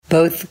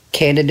Both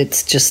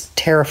candidates just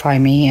terrify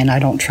me, and I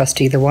don't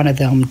trust either one of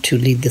them to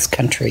lead this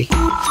country.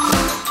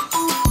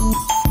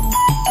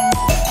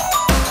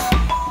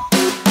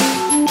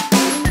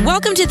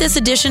 Welcome to this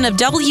edition of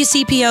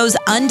WCPO's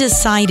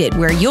Undecided,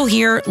 where you'll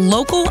hear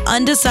local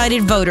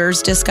undecided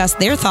voters discuss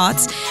their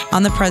thoughts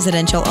on the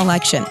presidential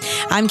election.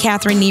 I'm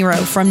Catherine Nero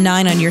from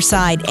 9 on Your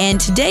Side,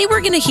 and today we're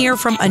going to hear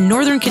from a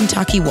Northern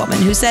Kentucky woman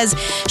who says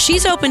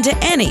she's open to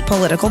any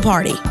political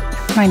party.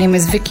 My name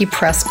is Vicki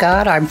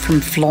Prescott. I'm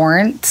from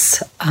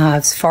Florence.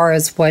 As far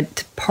as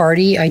what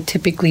party I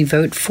typically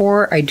vote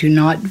for, I do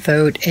not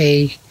vote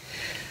a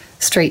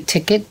straight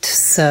ticket,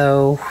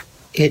 so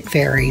it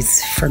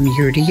varies from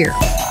year to year.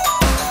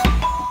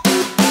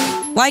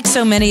 Like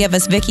so many of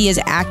us, Vicki is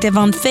active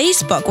on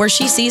Facebook, where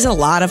she sees a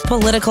lot of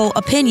political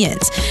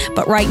opinions.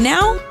 But right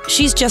now,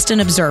 she's just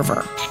an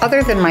observer.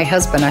 Other than my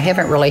husband, I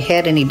haven't really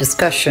had any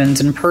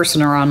discussions in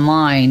person or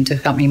online to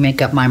help me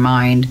make up my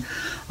mind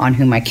on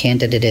who my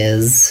candidate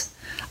is.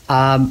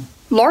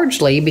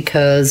 Largely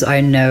because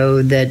I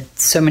know that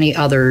so many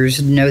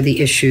others know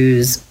the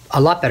issues a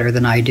lot better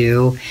than I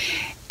do.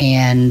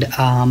 And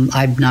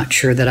I'm not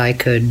sure that I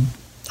could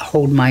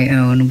hold my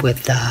own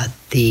with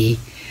the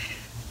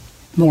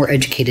more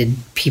educated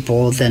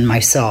people than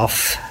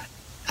myself.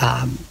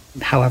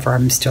 However,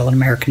 I'm still an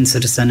American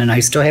citizen and I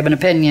still have an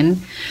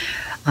opinion,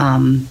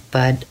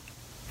 but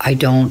I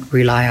don't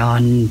rely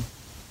on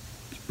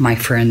my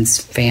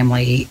friends,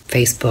 family,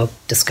 Facebook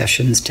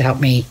discussions to help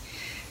me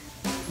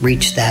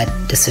reach that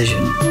decision.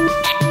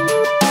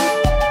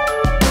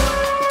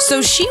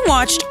 So she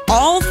watched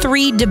all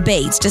 3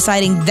 debates,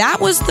 deciding that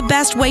was the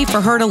best way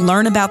for her to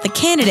learn about the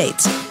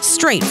candidates,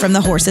 straight from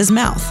the horse's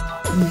mouth.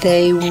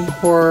 They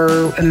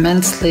were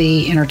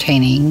immensely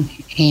entertaining,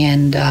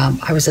 and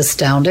I was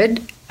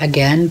astounded,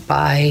 again,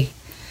 by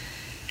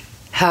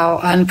how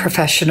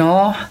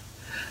unprofessional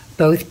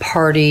both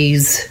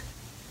parties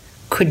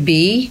could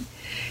be.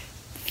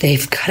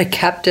 They've got a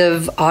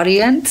captive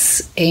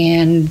audience,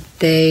 and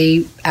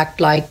they act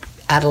like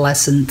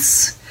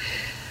adolescents.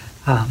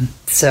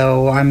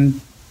 So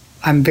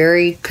I'm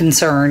very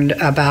concerned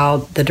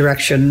about the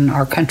direction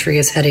our country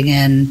is heading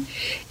in.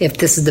 If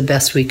this is the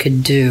best we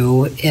could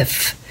do,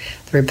 if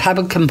the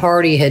Republican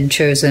Party had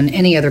chosen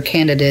any other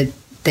candidate,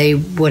 they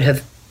would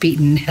have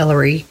beaten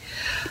Hillary.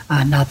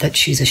 Not that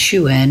she's a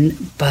shoo-in,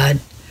 but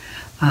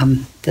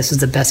this is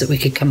the best that we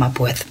could come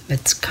up with.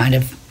 It's kind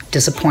of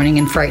disappointing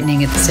and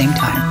frightening at the same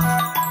time.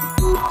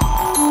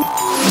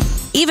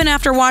 Even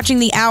after watching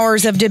the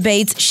hours of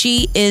debates,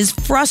 she is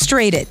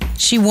frustrated.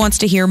 She wants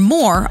to hear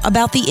more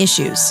about the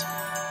issues.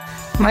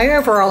 My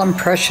overall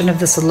impression of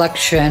this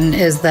election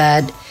is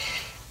that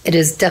it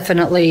is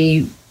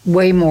definitely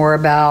way more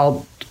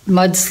about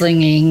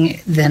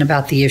mudslinging than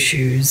about the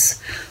issues.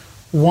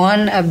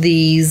 One of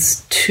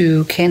these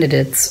 2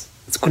 candidates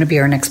is going to be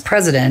our next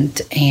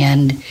president,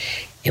 and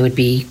it would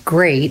be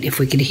great if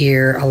we could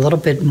hear a little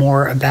bit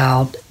more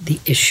about the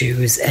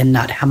issues and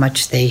not how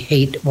much they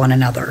hate one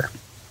another.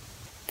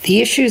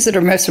 The issues that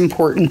are most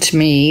important to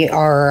me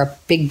are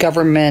big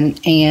government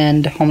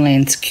and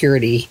homeland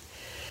security.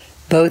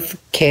 Both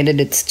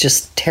candidates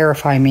just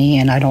terrify me,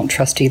 and I don't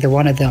trust either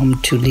one of them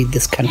to lead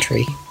this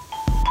country.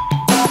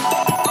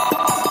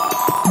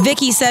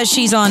 Vicki says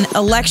she's on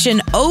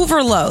election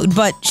overload,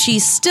 but she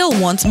still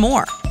wants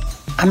more.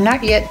 I'm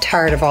not yet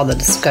tired of all the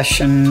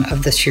discussion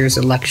of this year's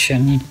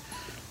election,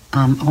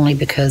 only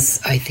because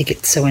I think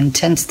it's so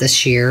intense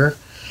this year.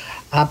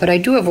 But I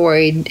do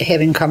avoid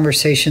having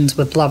conversations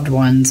with loved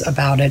ones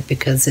about it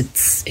because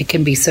it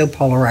can be so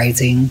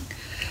polarizing.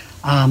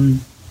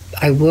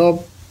 I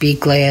will be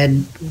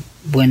glad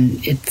when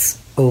it's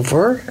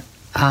over,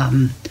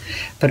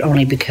 but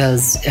only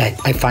because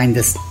I find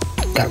this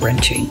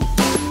gut-wrenching.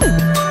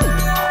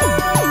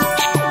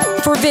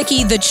 For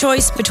Vicki, the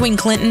choice between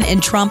Clinton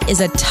and Trump is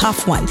a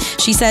tough one.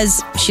 She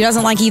says she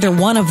doesn't like either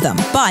one of them,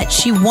 but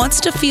she wants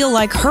to feel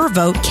like her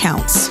vote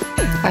counts.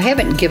 I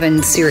haven't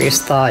given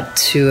serious thought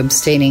to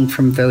abstaining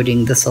from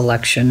voting this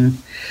election,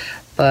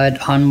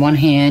 but on one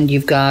hand,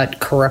 you've got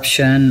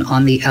corruption.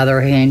 On the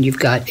other hand, you've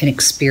got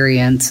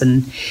inexperience.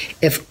 And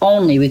if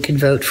only we could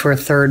vote for a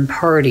third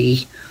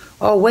party.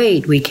 Oh,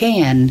 wait, we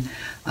can.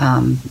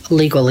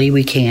 Legally,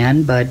 we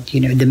can, but,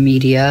 the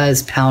media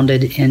has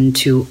pounded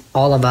into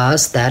all of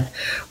us that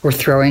we're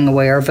throwing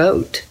away our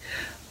vote.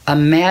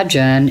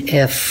 Imagine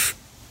if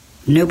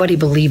nobody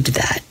believed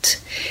that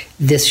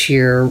this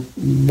year.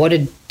 What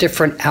a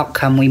different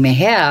outcome we may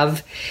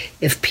have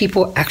if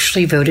people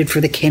actually voted for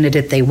the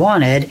candidate they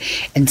wanted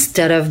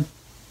instead of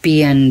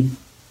being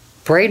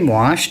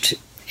brainwashed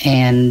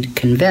and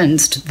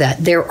convinced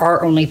that there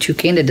are only 2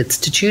 candidates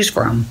to choose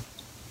from.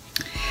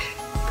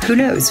 Who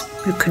knows?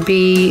 It could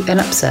be an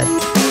upset.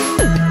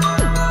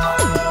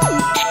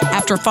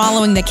 After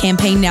following the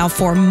campaign now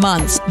for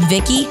months,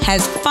 Vicki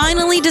has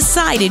finally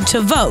decided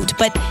to vote,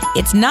 but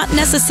it's not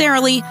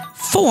necessarily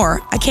for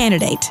a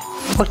candidate.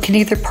 What can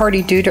either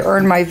party do to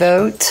earn my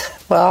vote?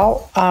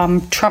 Well,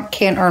 Trump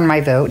can't earn my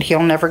vote.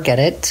 He'll never get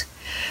it.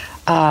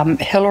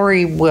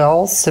 Hillary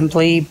will,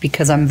 simply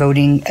because I'm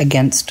voting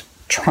against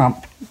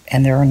Trump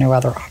and there are no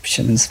other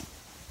options,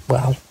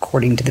 well,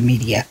 according to the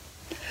media.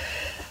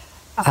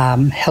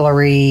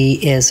 Hillary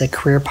is a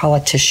career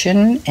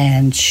politician,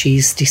 and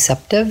she's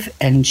deceptive,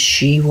 and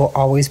she will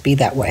always be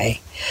that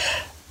way.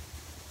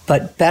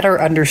 But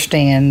better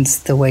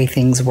understands the way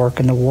things work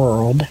in the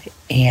world,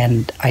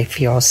 and I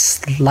feel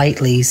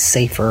slightly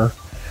safer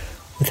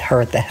with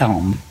her at the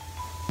helm,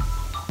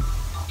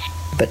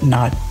 but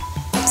not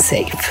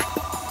safe.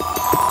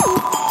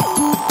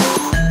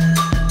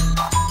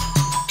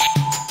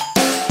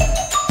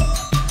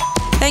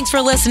 Thanks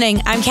for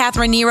listening. I'm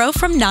Catherine Nero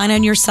from 9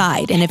 on Your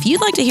Side. And if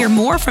you'd like to hear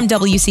more from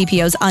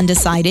WCPO's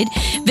Undecided,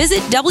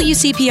 visit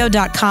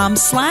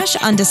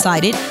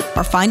WCPO.com/undecided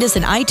or find us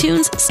in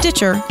iTunes,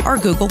 Stitcher, or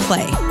Google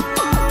Play.